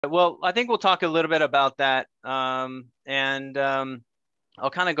Well, I think we'll talk a little bit about that, I'll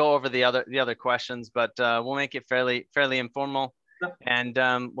kind of go over the other questions, but we'll make it fairly informal, and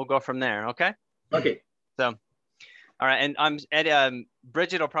we'll go from there. Okay. Okay. So, all right, and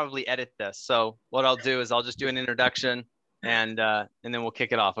Bridget will probably edit this. So what I'll do is I'll just do an introduction, and then we'll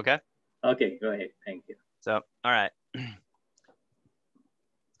kick it off. Okay. Okay. Go ahead. Thank you. So, all right.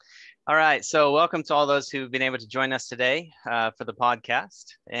 All right, so welcome to all those who've been able to join us today for the podcast.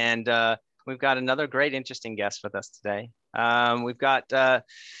 And we've got another great, interesting guest with us today. We've got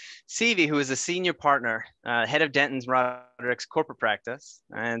Sivi, who is a senior partner, head of Dentons Rodyk's corporate practice.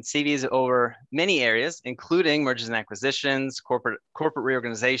 And Sivi is over many areas, including mergers and acquisitions, corporate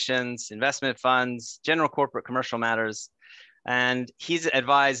reorganizations, investment funds, general corporate commercial matters. And he's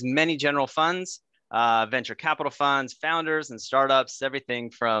advised many general funds, venture capital funds, founders and startups, everything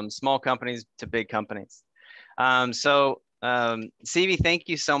from small companies to big companies. Sivi, thank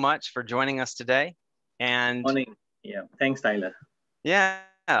you so much for joining us today. And morning. Yeah, thanks, Tyler. Yeah,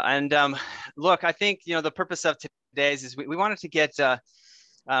 and look, I think the purpose of today's is we wanted to get as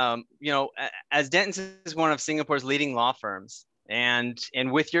Dentons is one of Singapore's leading law firms, and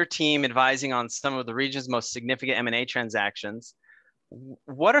with your team advising on some of the region's most significant M&A transactions.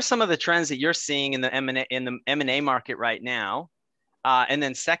 What are some of the trends that you're seeing in the M&A market right now? And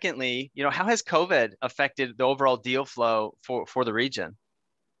then secondly, how has COVID affected the overall deal flow for the region?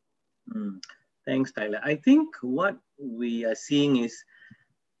 Thanks, Tyler. I think what we are seeing is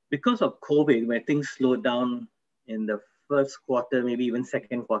because of COVID, where things slowed down in the first quarter, maybe even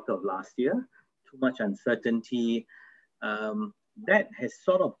second quarter of last year, too much uncertainty, that has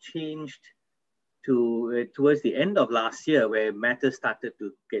sort of changed towards the end of last year, where matters started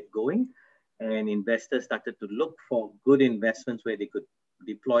to get going and investors started to look for good investments where they could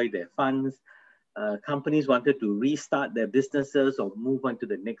deploy their funds. Companies wanted to restart their businesses or move on to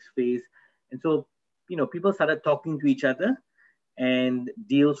the next phase. And so, people started talking to each other and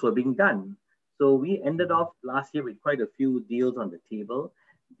deals were being done. So we ended off last year with quite a few deals on the table.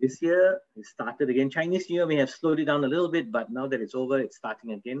 This year, it started again. Chinese New Year may have slowed it down a little bit, but now that it's over, it's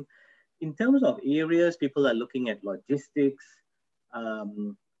starting again. In terms of areas, people are looking at logistics,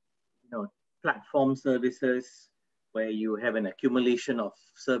 platform services, where you have an accumulation of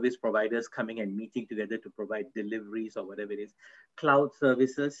service providers coming and meeting together to provide deliveries or whatever it is. Cloud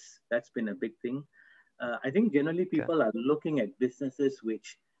services, that's been a big thing. I think generally people are looking at businesses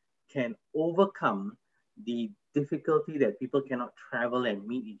which can overcome the difficulty that people cannot travel and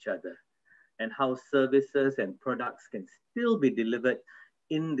meet each other, and how services and products can still be delivered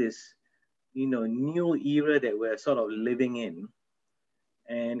in this new era that we're sort of living in.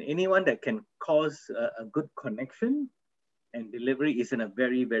 And anyone that can cause a good connection and delivery is in a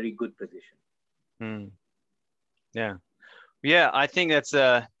very, very good position. Yeah, I think that's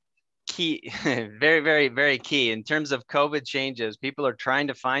a key, very, very, very key in terms of COVID changes. People are trying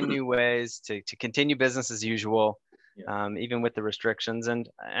to find new ways to continue business as usual, even with the restrictions. And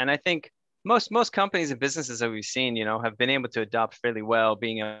I think most companies and businesses that we've seen, have been able to adopt fairly well,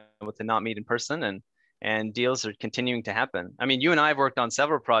 being able to not meet in person, and deals are continuing to happen. I mean, you and I have worked on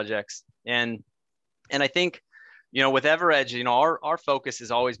several projects, and I think, with EverEdge, our focus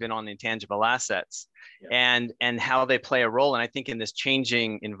has always been on the intangible assets and how they play a role. And I think in this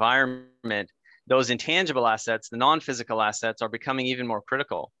changing environment, those intangible assets, the non-physical assets, are becoming even more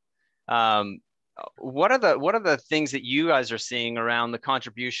critical. What are the things that you guys are seeing around the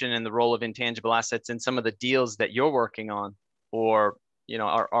contribution and the role of intangible assets in some of the deals that you're working on, or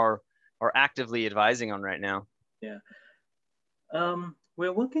are actively advising on right now? Yeah,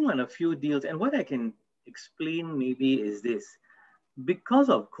 we're working on a few deals, and what I can explain maybe is this: because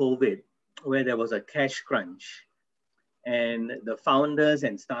of COVID, where there was a cash crunch, and the founders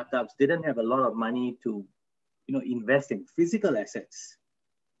and startups didn't have a lot of money to, invest in physical assets.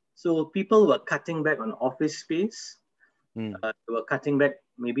 So people were cutting back on office space. They were cutting back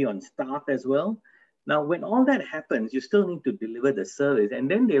maybe on staff as well. Now, when all that happens, you still need to deliver the service.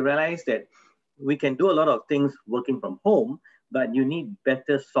 And then they realized that we can do a lot of things working from home, but you need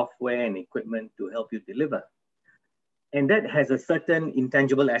better software and equipment to help you deliver. And that has a certain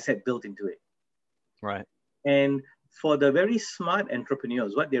intangible asset built into it. Right. And for the very smart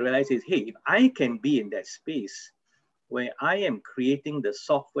entrepreneurs, what they realize is, hey, if I can be in that space where I am creating the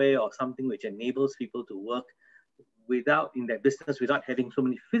software or something which enables people to work in that business without having so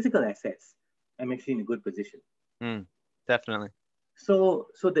many physical assets, I'm actually in a good position. Definitely. So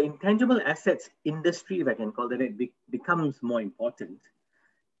the intangible assets industry, if I can call it, becomes more important.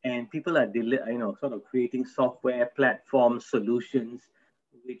 And people are sort of creating software, platforms, solutions,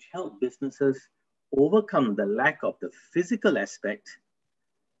 which help businesses overcome the lack of the physical aspect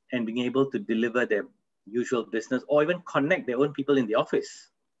and being able to deliver their usual business or even connect their own people in the office.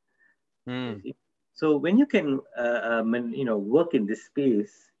 So when you can, work in this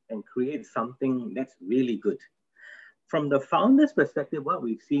space and create something that's really good. From the founders' perspective, what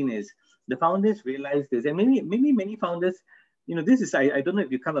we've seen is the founders realize this, and maybe many founders, this is, I don't know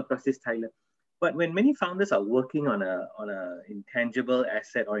if you come across this, Tyler, but when many founders are working on a intangible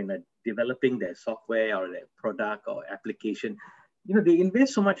asset or in developing their software or their product or application, they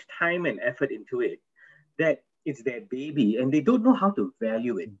invest so much time and effort into it that it's their baby and they don't know how to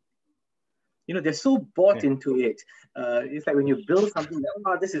value it. They're so bought into it. It's like when you build something,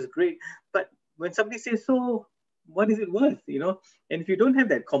 oh, this is great. But when somebody says, so what is it worth? And if you don't have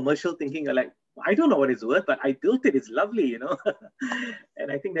that commercial thinking, you're like, I don't know what it's worth, but I built it. It's lovely,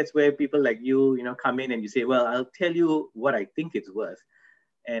 And I think that's where people like you, come in and you say, well, I'll tell you what I think it's worth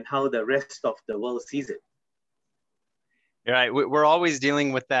and how the rest of the world sees it. You're right. We're always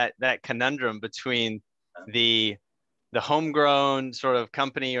dealing with that conundrum between the homegrown sort of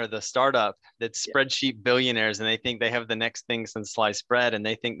company or the startup that's spreadsheet billionaires, and they think they have the next thing since sliced bread, and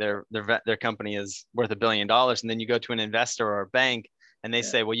they think their company is worth $1 billion. And then you go to an investor or a bank, and they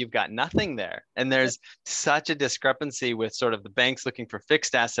say, well, you've got nothing there. And there's such a discrepancy with sort of the banks looking for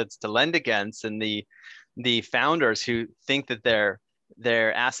fixed assets to lend against, and the founders who think that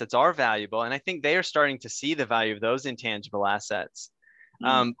their assets are valuable. And I think they are starting to see the value of those intangible assets.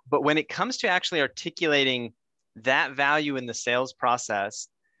 But when it comes to actually articulating that value in the sales process,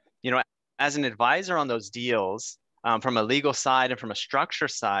 as an advisor on those deals, from a legal side and from a structure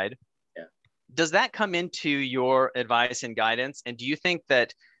side, does that come into your advice and guidance? And do you think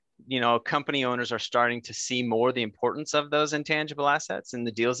that, company owners are starting to see more the importance of those intangible assets in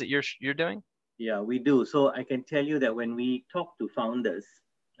the deals that you're doing? Yeah, we do. So I can tell you that when we talk to founders,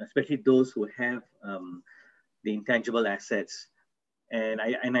 especially those who have the intangible assets, and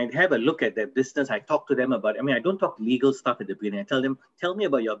I'd have a look at their business. I talk to them about, I don't talk legal stuff at the beginning. I tell them, tell me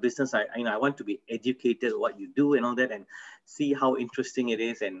about your business. I want to be educated what you do and all that and see how interesting it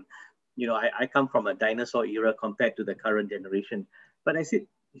is. And, I come from a dinosaur era compared to the current generation. But I said,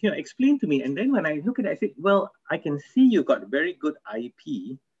 explain to me. And then when I look at it, I said, well, I can see you got very good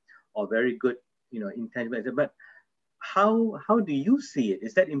IP or very good, intangible assets, but how do you see it?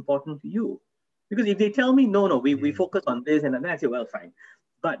 Is that important to you? Because if they tell me, no, we focus on this, and then I say, well, fine.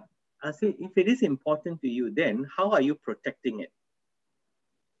 But I say, if it is important to you, then how are you protecting it?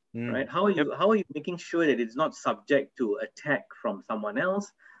 Right? How are you making sure that it's not subject to attack from someone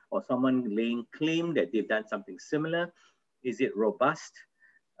else or someone laying claim that they've done something similar? Is it robust?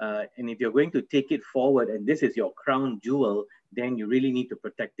 And if you're going to take it forward and this is your crown jewel, then you really need to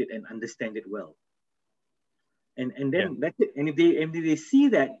protect it and understand it well. And then that's it. And if they see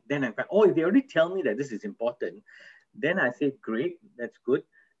that, then I'm like, oh, if they already tell me that this is important, then I say, great, that's good.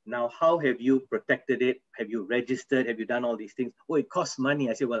 Now, how have you protected it? Have you registered? Have you done all these things? Oh, it costs money.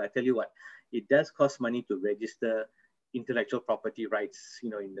 I say, well, I tell you what, it does cost money to register intellectual property rights,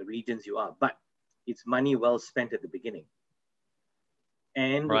 in the regions you are, but it's money well spent at the beginning.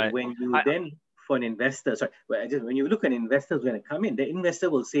 And when you then, for an investor, when you look at investors when they come in, the investor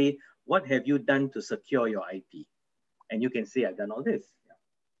will say, what have you done to secure your IP? And you can say, I've done all this.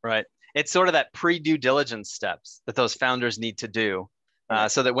 Right. It's sort of that pre-due diligence steps that those founders need to do,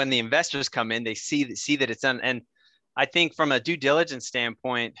 so that when the investors come in, they see that it's done. And I think from a due diligence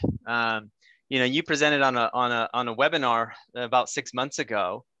standpoint, you presented on a webinar about 6 months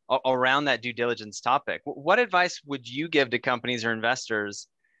ago around that due diligence topic. What advice would you give to companies or investors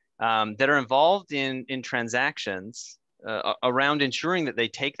that are involved in transactions around ensuring that they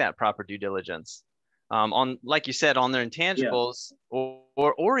take that proper due diligence on, like you said, on their intangibles,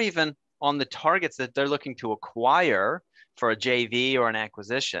 or even on the targets that they're looking to acquire for a JV or an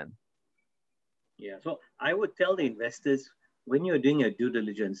acquisition? Yeah, so I would tell the investors, when you're doing a due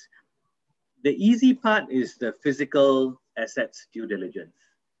diligence, the easy part is the physical assets due diligence,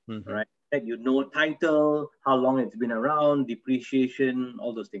 right? That title, how long it's been around, depreciation,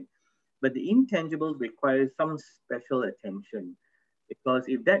 all those things. But the intangibles require some special attention, because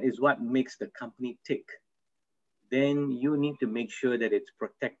if that is what makes the company tick, then you need to make sure that it's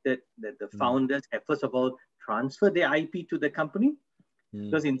protected, that the founders have, first of all, transferred their IP to the company.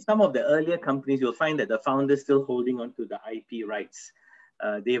 Because in some of the earlier companies, you'll find that the founders still holding on to the IP rights.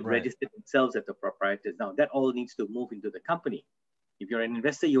 They've registered themselves as the proprietors. Now, that all needs to move into the company. If you're an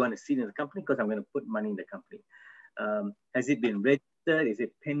investor, you want to see it in the company because I'm going to put money in the company. Has it been registered? Is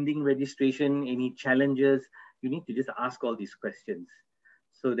it pending registration? Any challenges? You need to just ask all these questions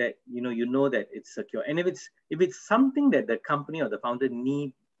so that you know that it's secure. And if it's something that the company or the founder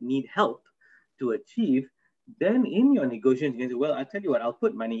need help to achieve, Then in your negotiations, you can say, well, I'll tell you what, I'll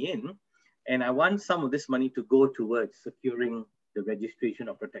put money in, and I want some of this money to go towards securing the registration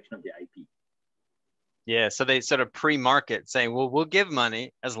or protection of the IP. Yeah, so they sort of pre-market saying, well, we'll give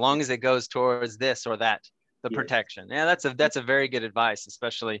money as long as it goes towards this or that, the protection. Yeah, that's a very good advice,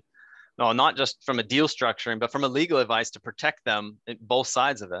 especially, no, not just from a deal structuring, but from a legal advice to protect them, both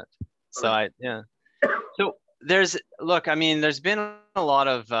sides of it. So yeah. So look, I mean, there's been a lot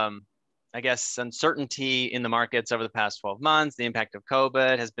of, I guess, uncertainty in the markets over the past 12 months. The impact of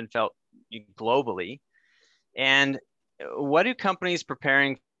COVID has been felt globally. And what do companies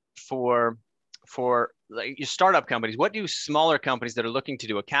preparing for like your startup companies, what do smaller companies that are looking to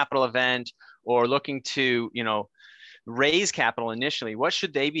do a capital event or looking to, raise capital initially, what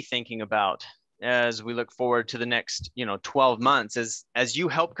should they be thinking about as we look forward to the next, 12 months as you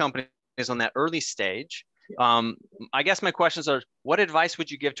help companies on that early stage? I guess my questions are, what advice would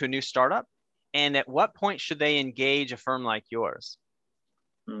you give to a new startup? And at what point should they engage a firm like yours?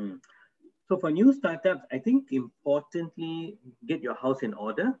 So for new startups, I think importantly, get your house in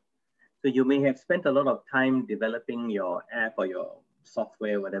order. So you may have spent a lot of time developing your app or your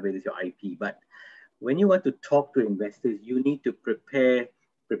software, whatever it is, your IP. But when you want to talk to investors, you need to prepare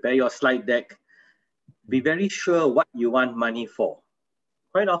your slide deck. Be very sure what you want money for.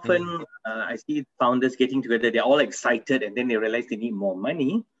 Quite often, I see founders getting together, they're all excited, and then they realize they need more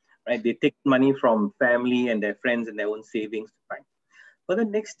money, right? They take money from family and their friends and their own savings. Fine. For the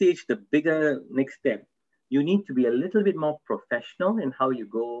next stage, the bigger next step, you need to be a little bit more professional in how you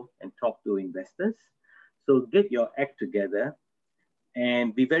go and talk to investors. So get your act together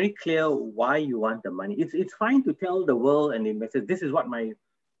and be very clear why you want the money. It's fine to tell the world and the investors, this is what my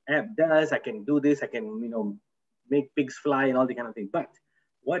app does. I can do this. I can, make pigs fly and all the kind of thing. But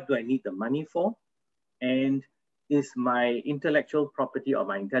what do I need the money for? And is my intellectual property or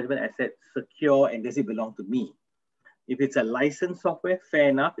my intangible asset secure, and does it belong to me? If it's a licensed software, fair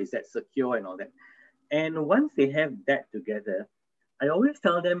enough. Is that secure and all that? And once they have that together, I always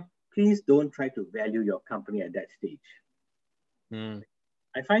tell them, please don't try to value your company at that stage.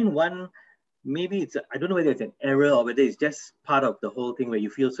 I find maybe I don't know whether it's an error or whether it's just part of the whole thing where you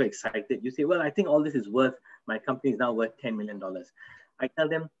feel so excited. You say, well, I think all this is my company is now worth $10 million. I tell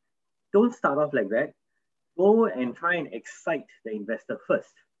them, don't start off like that. Go and try and excite the investor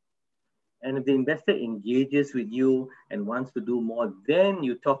first. And if the investor engages with you and wants to do more, then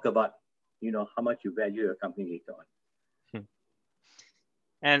you talk about, how much you value your company later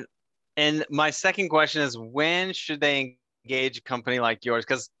on. And my second question is, when should they engage a company like yours?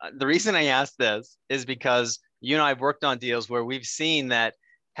 Because the reason I asked this is because I've worked on deals where we've seen that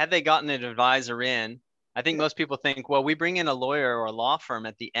had they gotten an advisor in, I think most people think, well, we bring in a lawyer or a law firm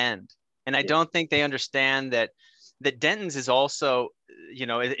at the end. And I don't think they understand that Dentons is also,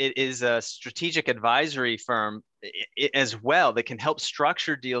 it is a strategic advisory firm as well that can help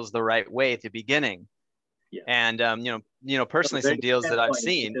structure deals the right way at the beginning. And, personally, some deals that I've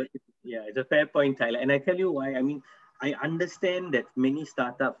seen. It's a fair point, Tyler. And I tell you why. I mean, I understand that many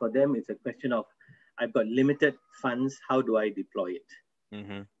startups, for them, it's a question of, I've got limited funds. How do I deploy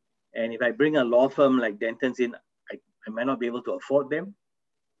it? And if I bring a law firm like Dentons in, I might not be able to afford them.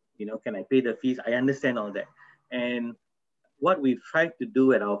 Can I pay the fees? I understand all that. And what we've tried to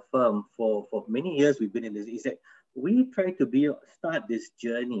do at our firm for many years we've been in this is that we try to start this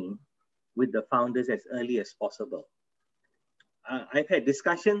journey with the founders as early as possible. I've had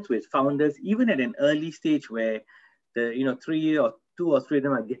discussions with founders, even at an early stage where the 3 or 2 or 3 of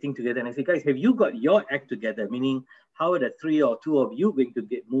them are getting together, and I say, guys, have you got your act together? Meaning, how are the 3 or 2 of you going to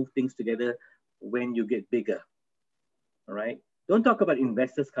move things together when you get bigger? All right. Don't talk about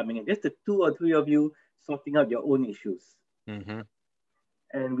investors coming in. Just the 2 or 3 of you sorting out your own issues.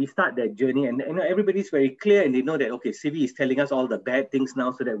 And we start that journey, and everybody's very clear, and they know that, okay, Sivi is telling us all the bad things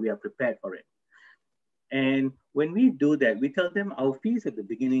now so that we are prepared for it. And when we do that, we tell them our fees at the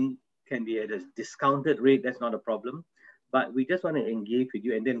beginning can be at a discounted rate. That's not a problem. But we just want to engage with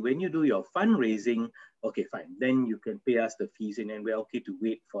you. And then when you do your fundraising, okay, fine. Then you can pay us the fees, and then we're okay to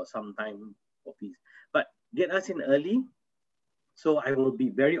wait for some time for fees. But get us in early. So I will be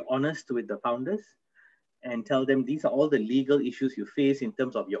very honest with the founders and tell them these are all the legal issues you face in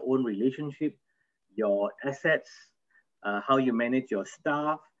terms of your own relationship, your assets, how you manage your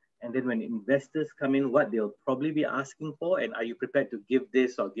staff. And then when investors come in, what they'll probably be asking for, and are you prepared to give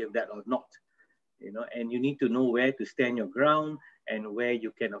this or give that or not? And you need to know where to stand your ground and where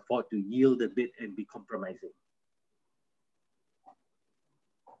you can afford to yield a bit and be compromising.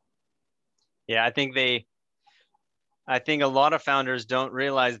 Yeah, I think a lot of founders don't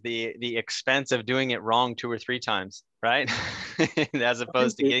realize the expense of doing it wrong 2 or 3 times, right? As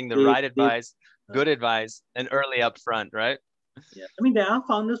opposed to getting the right advice good advice and early upfront, right? Yeah. I mean, there are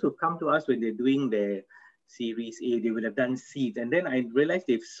founders who come to us when they're doing their Series A, they would have done seeds. And then I realized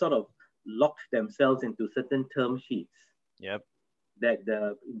they've sort of locked themselves into certain term sheets. Yep. That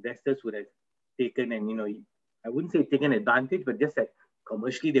the investors would have taken and, I wouldn't say taken advantage, but just that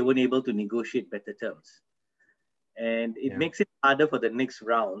commercially they weren't able to negotiate better terms. And it makes it harder for the next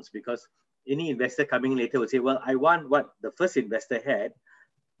rounds because any investor coming later will say, well, I want what the first investor had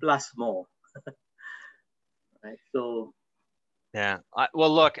plus more. Right? So, yeah.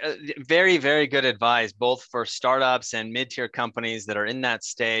 Well, look, very, very good advice, both for startups and mid-tier companies that are in that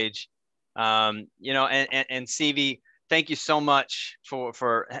stage. And CV, thank you so much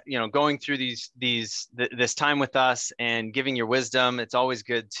for going through this time with us and giving your wisdom. It's always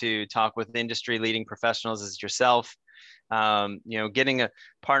good to talk with industry leading professionals as yourself. Getting a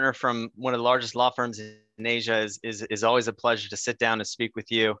partner from one of the largest law firms in Asia is always a pleasure to sit down and speak with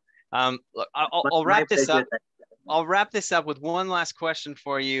you. I'll wrap this up. I'll wrap this up with one last question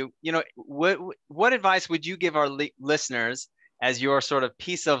for you. What advice would you give our listeners as your sort of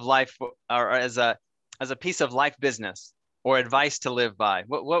piece of life, or as a piece of life business, or advice to live by?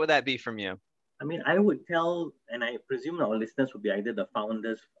 What would that be from you? I mean, I would tell, and I presume our listeners would be either the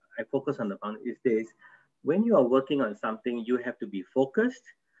founders. I focus on the founders. Is this: when you are working on something, you have to be focused.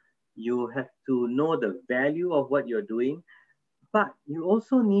 You have to know the value of what you're doing, but you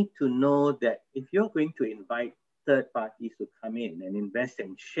also need to know that if you're going to invite third parties to come in and invest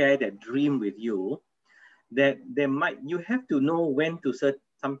and share that dream with you, that you have to know when to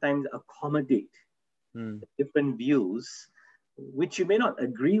sometimes accommodate different views, which you may not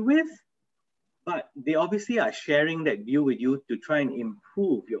agree with, but they obviously are sharing that view with you to try and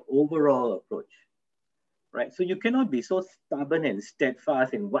improve your overall approach, right? So you cannot be so stubborn and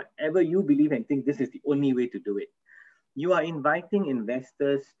steadfast in whatever you believe and think this is the only way to do it. You are inviting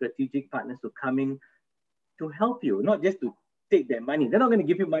investors, strategic partners to come in to help you, not just to take their money. They're not going to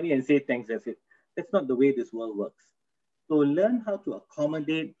give you money and say, thanks, that's it. That's not the way this world works. So learn how to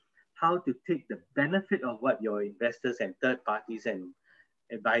accommodate, how to take the benefit of what your investors and third parties and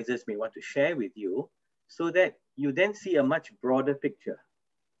advisors may want to share with you, so that you then see a much broader picture.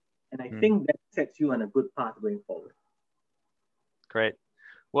 And I think that sets you on a good path going forward. Great.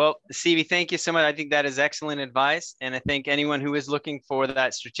 Well, CV, thank you so much. I think that is excellent advice. And I think anyone who is looking for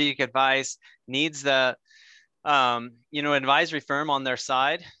that strategic advice needs the advisory firm on their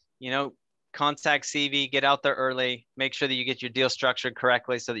side. Contact CV, get out there early, make sure that you get your deal structured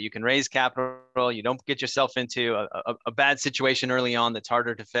correctly so that you can raise capital. You don't get yourself into a bad situation early on that's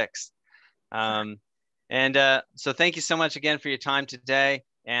harder to fix. So thank you so much again for your time today.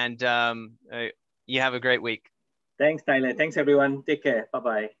 And you have a great week. Thanks, Tyler. Thanks, everyone. Take care.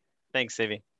 Bye-bye. Thanks, CV.